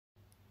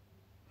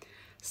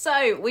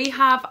So we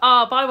have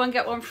our buy one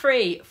get one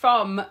free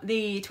from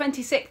the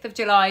 26th of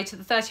July to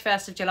the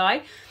 31st of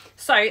July.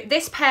 So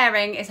this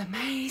pairing is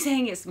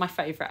amazing. It's my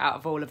favourite out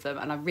of all of them,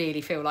 and I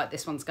really feel like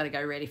this one's going to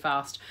go really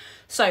fast.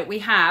 So we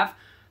have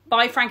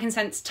buy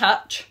Frankincense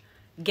Touch,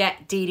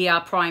 get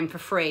DDR Prime for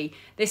free.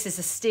 This is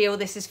a steal.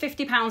 This is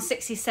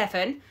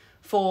 £50.67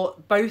 for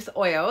both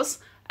oils,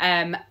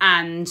 and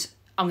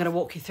I'm going to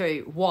walk you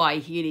through why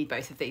you need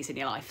both of these in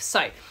your life.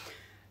 So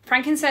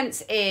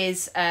frankincense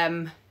is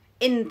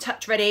in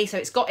touch ready, so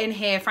it's got in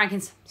here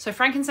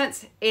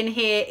frankincense in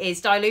here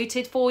is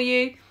diluted for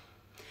you.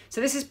 So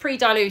this is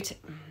pre-diluted.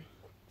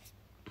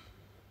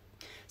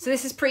 So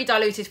this is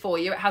pre-diluted for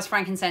you. It has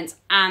frankincense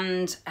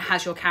and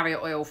has your carrier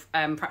oil,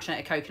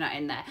 fractionated coconut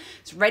in there.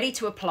 It's ready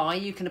to apply.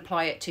 You can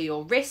apply it to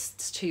your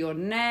wrists, to your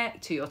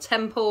neck, to your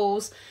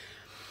temples.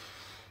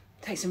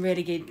 Take some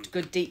really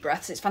good deep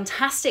breaths. It's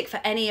fantastic for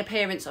any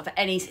appearance of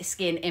any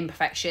skin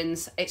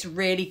imperfections. It's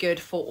really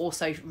good for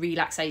also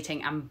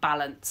relaxating and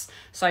balance.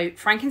 So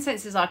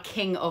frankincense is our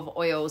king of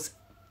oils.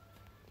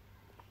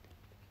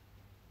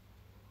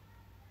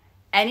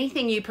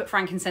 Anything you put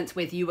frankincense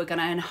with, you are going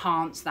to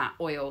enhance that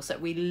oil. So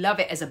we love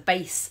it as a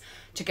base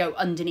to go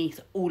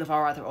underneath all of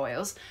our other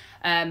oils.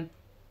 Sorry,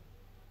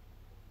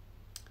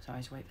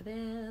 just wait for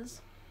this.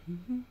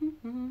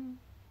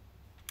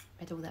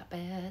 Read all that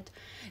bed.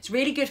 It's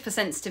really good for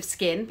sensitive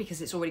skin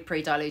because it's already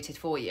pre-diluted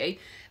for you.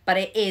 But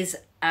it is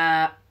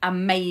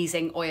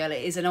amazing oil.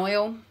 It is an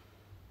oil.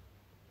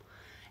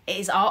 It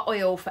is our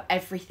oil for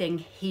everything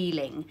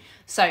healing.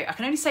 So I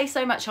can only say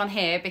so much on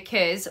here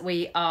because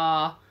we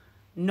are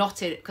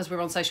because we're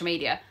on social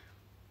media.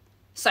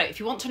 So if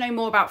you want to know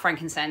more about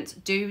frankincense,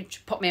 do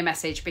pop me a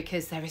message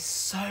because there is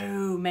so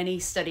many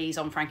studies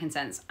on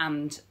frankincense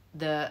and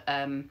the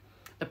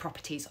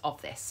properties of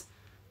this.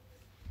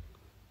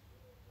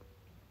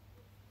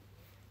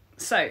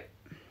 So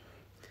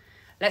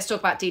let's talk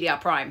about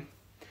DDR Prime.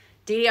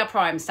 DDR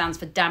Prime stands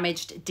for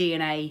damaged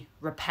DNA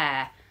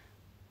repair.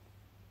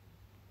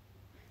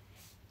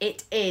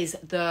 It is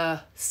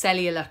the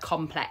cellular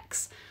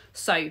complex.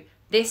 So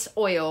this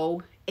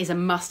oil is a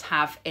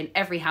must-have in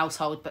every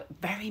household, but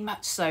very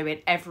much so in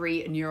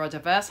every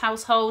neurodiverse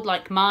household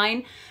like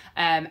mine.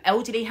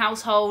 Elderly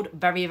household,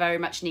 very, very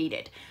much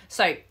needed.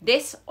 So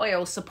this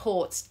oil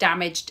supports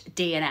damaged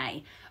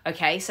DNA.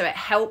 Okay, so it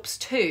helps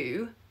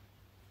to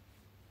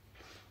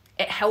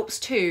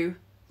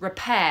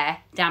repair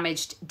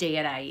damaged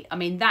DNA. I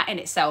mean, that in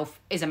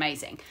itself is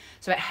amazing.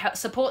 So it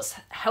supports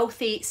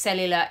healthy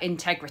cellular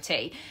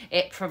integrity.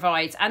 It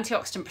provides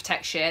antioxidant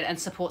protection and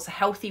supports a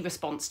healthy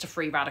response to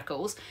free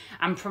radicals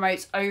and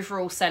promotes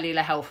overall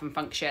cellular health and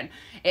function.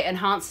 It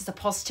enhances a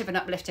positive and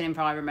uplifting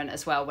environment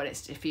as well when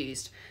it's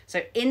diffused.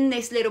 So in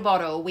this little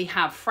bottle, we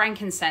have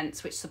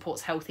frankincense, which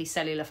supports healthy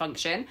cellular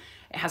function.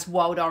 It has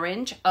wild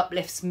orange,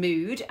 uplifts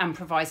mood and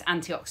provides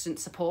antioxidant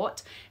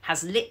support. It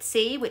has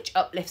litsea, which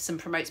uplifts and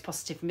promotes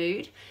positive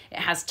mood. It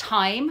has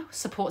thyme,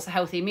 supports a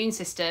healthy immune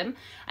system.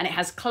 And it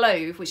has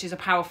clove, which is a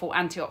powerful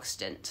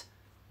antioxidant.